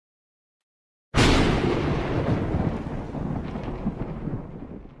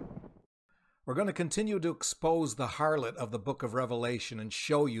We're going to continue to expose the harlot of the book of Revelation and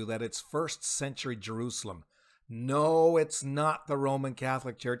show you that it's first century Jerusalem. No, it's not the Roman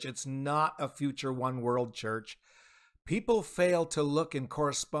Catholic Church. It's not a future one world church. People fail to look and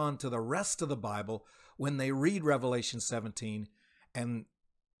correspond to the rest of the Bible when they read Revelation 17 and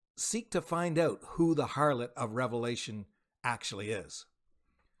seek to find out who the harlot of Revelation actually is.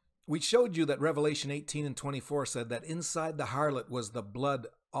 We showed you that Revelation 18 and 24 said that inside the harlot was the blood,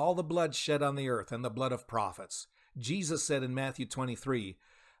 all the blood shed on the earth and the blood of prophets. Jesus said in Matthew 23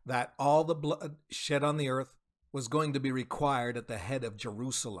 that all the blood shed on the earth was going to be required at the head of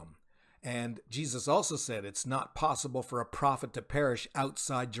Jerusalem. And Jesus also said it's not possible for a prophet to perish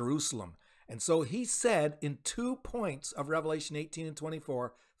outside Jerusalem. And so he said in 2 points of Revelation 18 and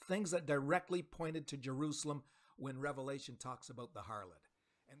 24, things that directly pointed to Jerusalem when Revelation talks about the harlot.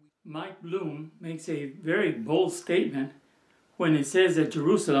 Mike Blume makes a very bold statement when it says that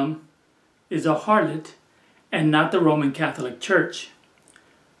Jerusalem is a harlot and not the Roman Catholic Church.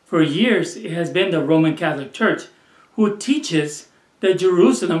 For years, it has been the Roman Catholic Church who teaches that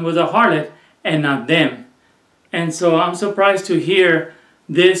Jerusalem was a harlot and not them. And so I'm surprised to hear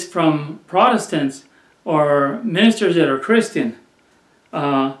this from Protestants or ministers that are Christian.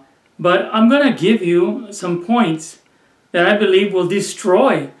 But I'm going to give you some points that I believe will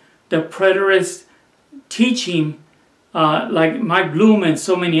destroy the Preterist teaching like Mike Blume and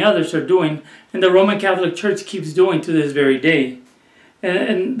so many others are doing, and the Roman Catholic Church keeps doing to this very day.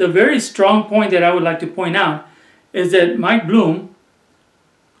 And the very strong point that I would like to point out is that Mike Blume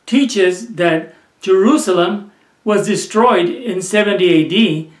teaches that Jerusalem was destroyed in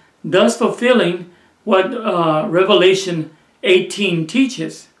 70 AD, thus fulfilling what Revelation 18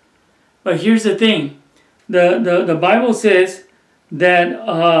 teaches. But here's the thing. The Bible says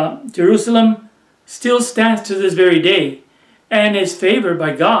that Jerusalem still stands to this very day and is favored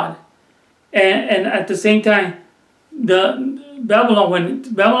by God. And at the same time, when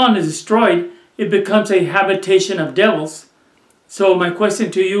Babylon is destroyed, it becomes a habitation of devils. So my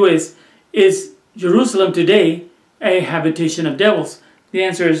question to you is Jerusalem today a habitation of devils? The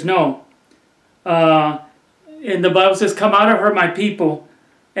answer is no. And the Bible says, come out of her, my people.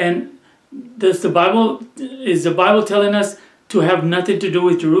 And is the Bible telling us to have nothing to do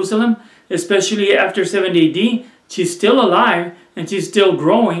with Jerusalem? Especially after 70 AD, she's still alive and she's still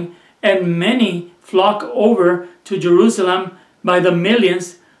growing, and many flock over to Jerusalem by the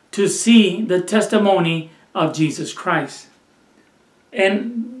millions to see the testimony of Jesus Christ.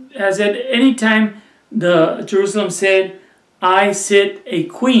 And as at any time the Jerusalem said, I sit a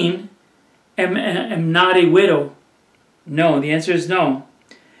queen, am not a widow. No, the answer is no.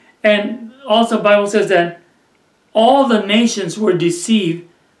 And also the Bible says that all the nations were deceived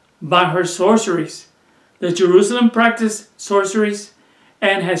by her sorceries. The Jerusalem practiced sorceries,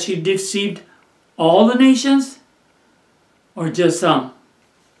 and has she deceived all the nations or just some?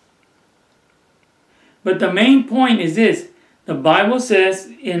 But the main point is this. The Bible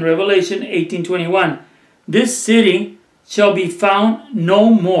says in Revelation 18:21, this city shall be found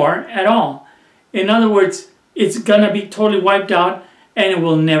no more at all. In other words, it's going to be totally wiped out and it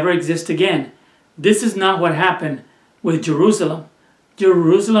will never exist again. This is not what happened with Jerusalem.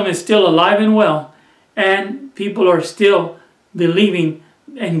 Jerusalem is still alive and well, and people are still believing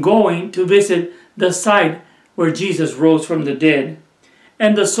and going to visit the site where Jesus rose from the dead.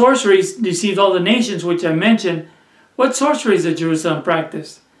 And the sorceries deceived all the nations, which I mentioned. What sorceries did Jerusalem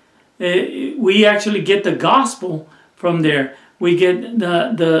practice? We actually get the gospel from there. We get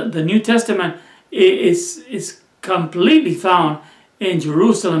the New Testament is completely found in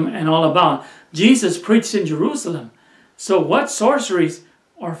Jerusalem and all about. Jesus preached in Jerusalem. So what sorceries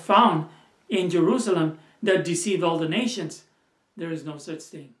are found in Jerusalem that deceived all the nations? There is no such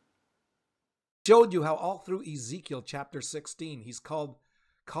thing. Showed you how all through Ezekiel chapter 16, he's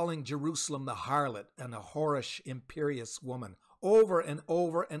calling Jerusalem the harlot and a whorish, imperious woman over and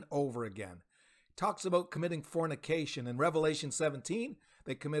over and over again. Talks about committing fornication. In Revelation 17,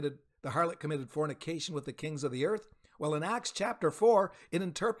 the harlot committed fornication with the kings of the earth. Well, in Acts chapter 4, it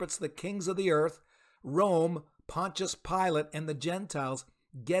interprets the kings of the earth, Rome, Pontius Pilate, and the Gentiles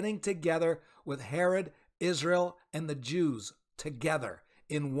getting together with Herod, Israel, and the Jews together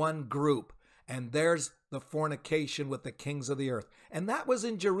in one group. And there's the fornication with the kings of the earth. And that was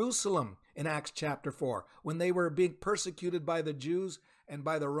in Jerusalem in Acts chapter 4, when they were being persecuted by the Jews and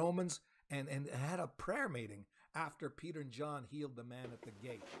by the Romans, and had a prayer meeting after Peter and John healed the man at the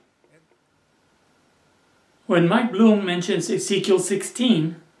gate. When Mike Blume mentions Ezekiel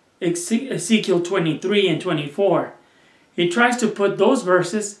 16, Ezekiel 23 and 24, he tries to put those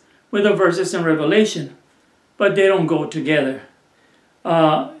verses with the verses in Revelation, but they don't go together.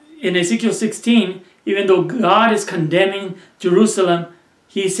 in Ezekiel 16, even though God is condemning Jerusalem,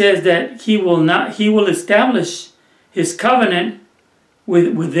 he says that he will establish his covenant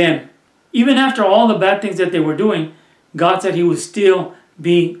with them. Even after all the bad things that they were doing, God said he would still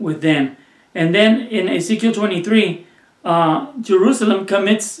be with them. And then in Ezekiel 23, Jerusalem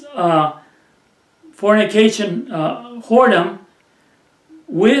commits fornication, whoredom,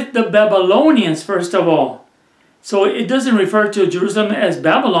 with the Babylonians, first of all. So it doesn't refer to Jerusalem as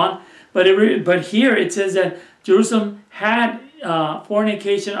Babylon, but here it says that Jerusalem had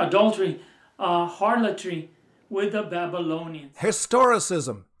fornication, adultery, harlotry with the Babylonians.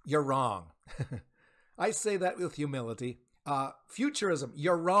 Historicism, you're wrong. I say that with humility. Futurism,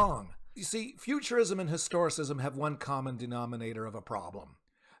 you're wrong. You see, futurism and historicism have one common denominator of a problem.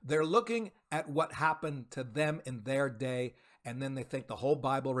 They're looking at what happened to them in their day, and then they think the whole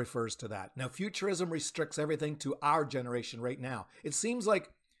Bible refers to that. Now, futurism restricts everything to our generation right now. It seems like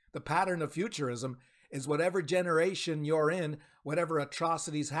the pattern of futurism is whatever generation you're in, whatever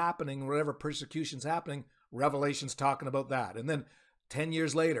atrocities happening, whatever persecution's happening, Revelation's talking about that. And then 10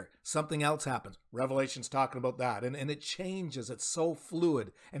 years later, something else happens. Revelation's talking about that. And it changes. It's so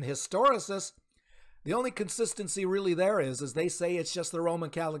fluid. And historicists, the only consistency really there is they say it's just the Roman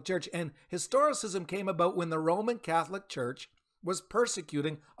Catholic Church. And historicism came about when the Roman Catholic Church was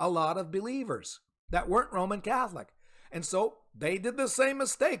persecuting a lot of believers that weren't Roman Catholic. And so they did the same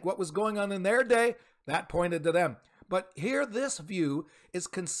mistake. What was going on in their day, that pointed to them. But here, this view is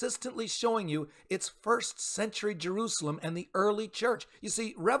consistently showing you it's first century Jerusalem and the early church. You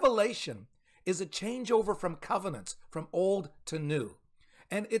see, Revelation is a changeover from covenants, from old to new.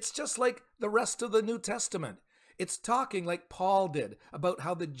 And it's just like the rest of the New Testament. It's talking like Paul did about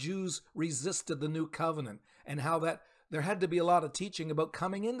how the Jews resisted the new covenant and how that there had to be a lot of teaching about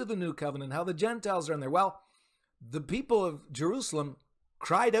coming into the new covenant, how the Gentiles are in there. Well, the people of Jerusalem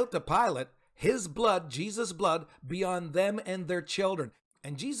cried out to Pilate, his blood, Jesus' blood, be on them and their children.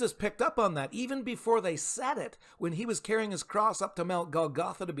 And Jesus picked up on that even before they said it, when he was carrying his cross up to Mount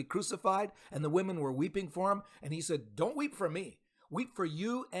Golgotha to be crucified, and the women were weeping for him. And he said, don't weep for me. Weep for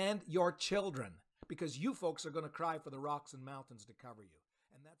you and your children, because you folks are going to cry for the rocks and mountains to cover you.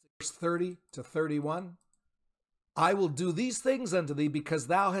 And that's verse 30 to 31. I will do these things unto thee, because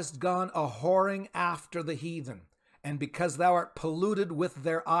thou hast gone a whoring after the heathen, and because thou art polluted with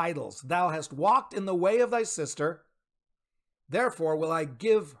their idols. Thou hast walked in the way of thy sister, therefore will I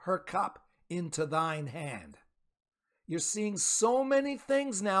give her cup into thine hand. You're seeing so many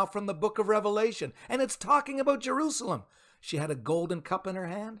things now from the book of Revelation, and it's talking about Jerusalem. She had a golden cup in her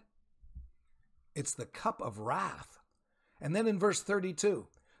hand. It's the cup of wrath. And then in verse 32,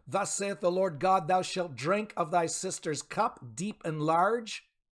 thus saith the Lord God, thou shalt drink of thy sister's cup, deep and large.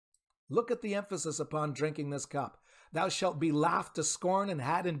 Look at the emphasis upon drinking this cup. Thou shalt be laughed to scorn and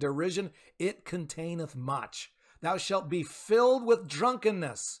had in derision. It containeth much. Thou shalt be filled with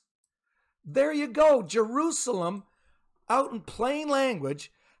drunkenness. There you go. Jerusalem, out in plain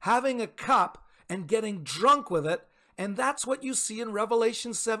language, having a cup and getting drunk with it. And that's what you see in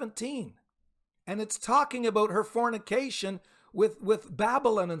Revelation 17. And it's talking about her fornication with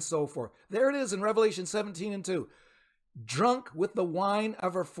Babylon and so forth. There it is in Revelation 17 and 2. Drunk with the wine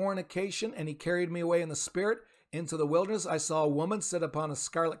of her fornication, and he carried me away in the spirit into the wilderness. I saw a woman sit upon a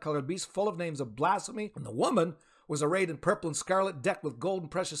scarlet-colored beast full of names of blasphemy. And the woman was arrayed in purple and scarlet, decked with gold and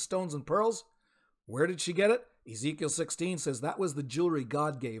precious stones and pearls. Where did she get it? Ezekiel 16 says that was the jewelry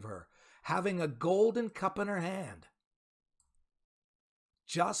God gave her, having a golden cup in her hand.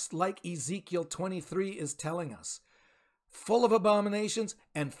 Just like Ezekiel 23 is telling us, full of abominations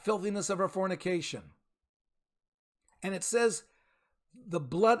and filthiness of her fornication. And it says the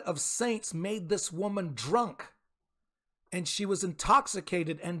blood of saints made this woman drunk. And she was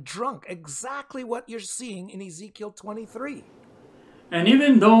intoxicated and drunk. Exactly what you're seeing in Ezekiel 23. And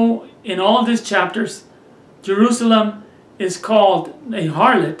even though in all these chapters, Jerusalem is called a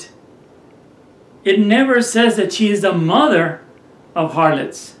harlot, it never says that she is the mother of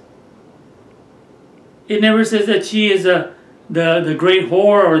harlots. It never says that she is the great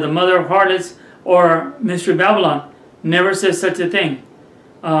whore or the mother of harlots or Mystery Babylon. Never says such a thing.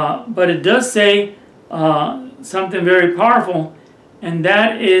 But it does say something very powerful, and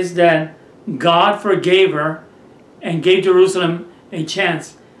that is that God forgave her and gave Jerusalem a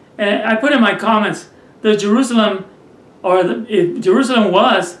chance. And I put in my comments, if Jerusalem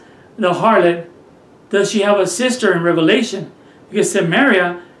was the harlot, does she have a sister in Revelation? Because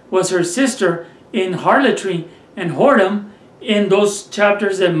Samaria was her sister in harlotry and whoredom in those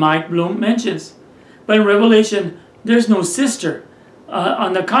chapters that Mike Blume mentions. But in Revelation, there's no sister.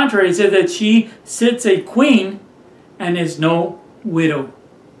 On the contrary, it says that she sits a queen and is no widow.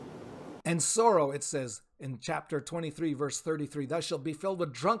 And sorrow, it says in chapter 23, verse 33, thou shalt be filled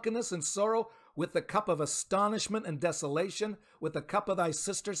with drunkenness and sorrow, with the cup of astonishment and desolation, with the cup of thy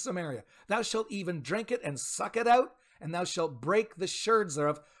sister Samaria. Thou shalt even drink it and suck it out, and thou shalt break the sherds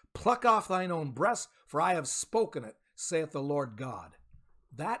thereof. Pluck off thine own breast, for I have spoken it, saith the Lord God.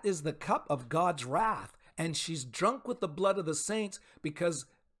 That is the cup of God's wrath, and she's drunk with the blood of the saints, because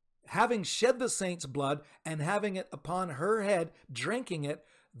having shed the saints' blood and having it upon her head, drinking it,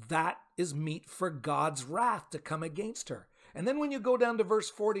 that is meet for God's wrath to come against her. And then when you go down to verse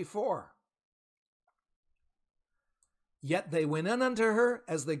 44, yet they went in unto her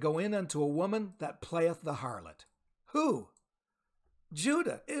as they go in unto a woman that playeth the harlot. Who?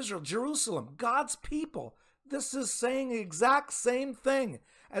 Judah, Israel, Jerusalem, God's people. This is saying the exact same thing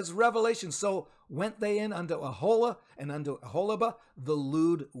as Revelation. So went they in unto Aholah and unto Aholibah, the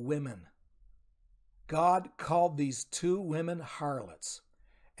lewd women. God called these two women harlots.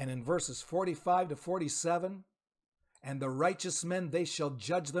 And in verses 45 to 47, and the righteous men, they shall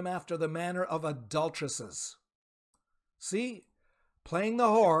judge them after the manner of adulteresses. See, playing the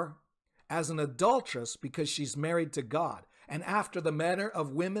whore as an adulteress because she's married to God, and after the manner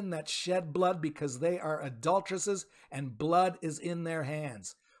of women that shed blood because they are adulteresses, and blood is in their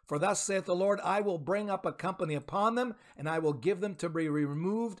hands. For thus saith the Lord, I will bring up a company upon them, and I will give them to be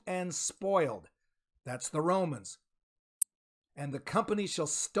removed and spoiled. That's the Romans. And the company shall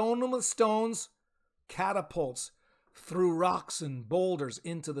stone them with stones, catapults, threw rocks and boulders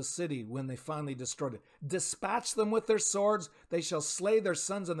into the city when they finally destroyed it. Dispatch them with their swords. They shall slay their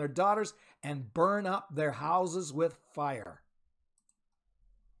sons and their daughters and burn up their houses with fire.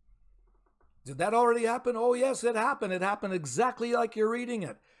 Did that already happen? Oh, yes, it happened. It happened exactly like you're reading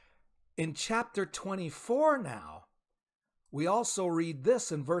it. In chapter 24 now, we also read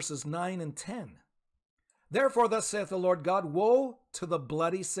this in verses 9 and 10. Therefore, thus saith the Lord God, woe to the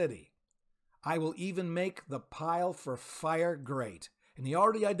bloody city. I will even make the pile for fire great. And he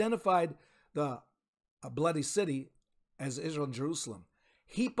already identified a bloody city as Israel and Jerusalem.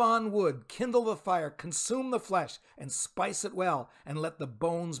 Heap on wood, kindle the fire, consume the flesh, and spice it well, and let the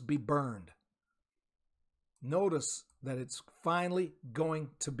bones be burned. Notice that it's finally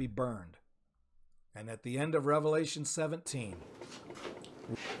going to be burned. And at the end of Revelation 17...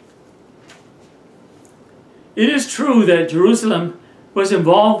 It is true that Jerusalem was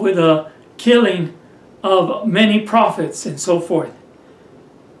involved with the killing of many prophets and so forth.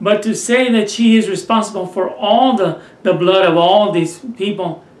 But to say that she is responsible for all the blood of all these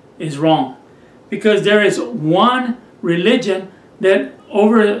people is wrong. Because there is one religion that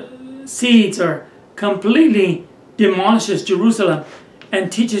oversees or completely demolishes Jerusalem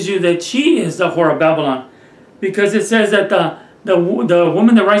and teaches you that she is the whore of Babylon. Because it says that the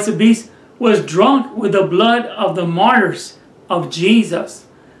woman that rides the beast was drunk with the blood of the martyrs of Jesus.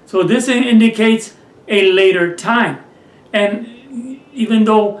 So this indicates a later time. And even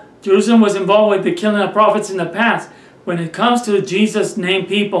though Jerusalem was involved with the killing of prophets in the past, when it comes to Jesus named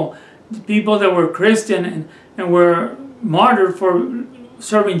people that were Christian and were martyred for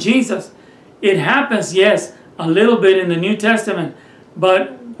serving Jesus, it happens, yes, a little bit in the New Testament.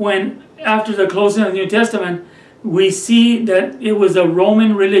 But when after the closing of the New Testament, we see that it was a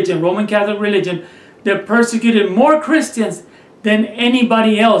Roman religion, Roman Catholic religion, that persecuted more Christians than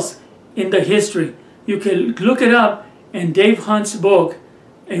anybody else in the history. You can look it up in Dave Hunt's book,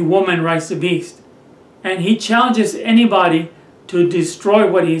 A Woman Rides the Beast. And he challenges anybody to destroy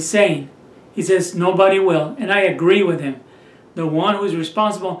what he's saying. He says nobody will, and I agree with him. The one who is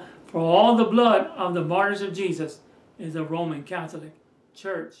responsible for all the blood of the martyrs of Jesus is the Roman Catholic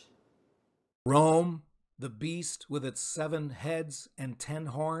Church. Rome, the beast with its 7 heads and 10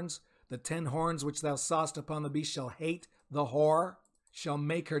 horns, the 10 horns which thou sawest upon the beast shall hate the whore, shall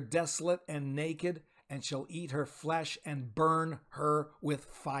make her desolate and naked, and shall eat her flesh and burn her with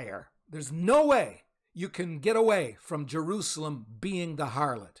fire. There's no way you can get away from Jerusalem being the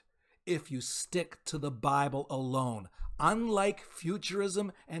harlot if you stick to the Bible alone. Unlike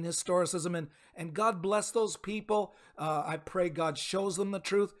futurism and historicism, and God bless those people, I pray God shows them the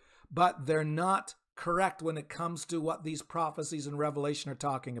truth, but they're not correct when it comes to what these prophecies in Revelation are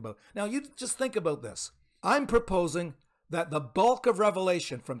talking about. Now, you just think about this. I'm proposing that the bulk of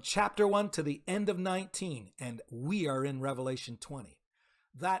Revelation from chapter 1 to the end of 19, and we are in Revelation 20,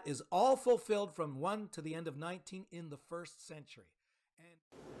 that is all fulfilled from 1 to the end of 19 in the 1st century.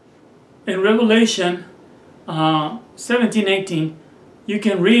 In Revelation 17:18, you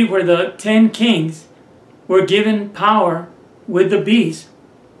can read where the 10 kings were given power with the beast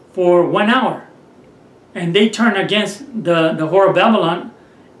for 1 hour. And they turn against the whore of Babylon,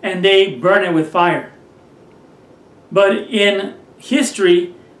 and they burn it with fire. But in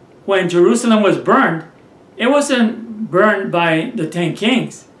history, when Jerusalem was burned, it wasn't burned by the 10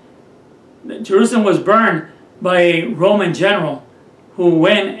 kings. Jerusalem was burned by a Roman general who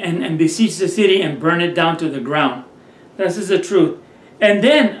went and besieged the city and burned it down to the ground. This is the truth. And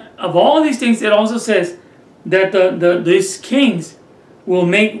then, of all these things, it also says that these kings will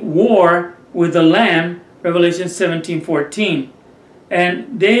make war with the Lamb, Revelation 17:14.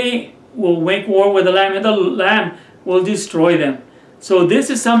 And they will make war with the Lamb, and the Lamb will destroy them. So this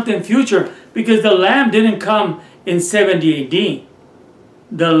is something future, because the Lamb didn't come in 70 AD.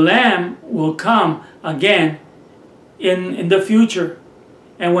 The Lamb will come again in the future.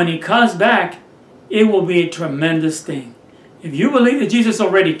 And when he comes back, it will be a tremendous thing. If you believe that Jesus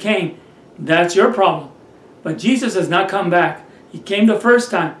already came, that's your problem. But Jesus has not come back. He came the first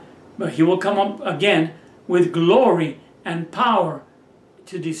time, but he will come up again with glory and power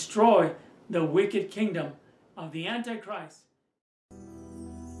to destroy the wicked kingdom of the Antichrist.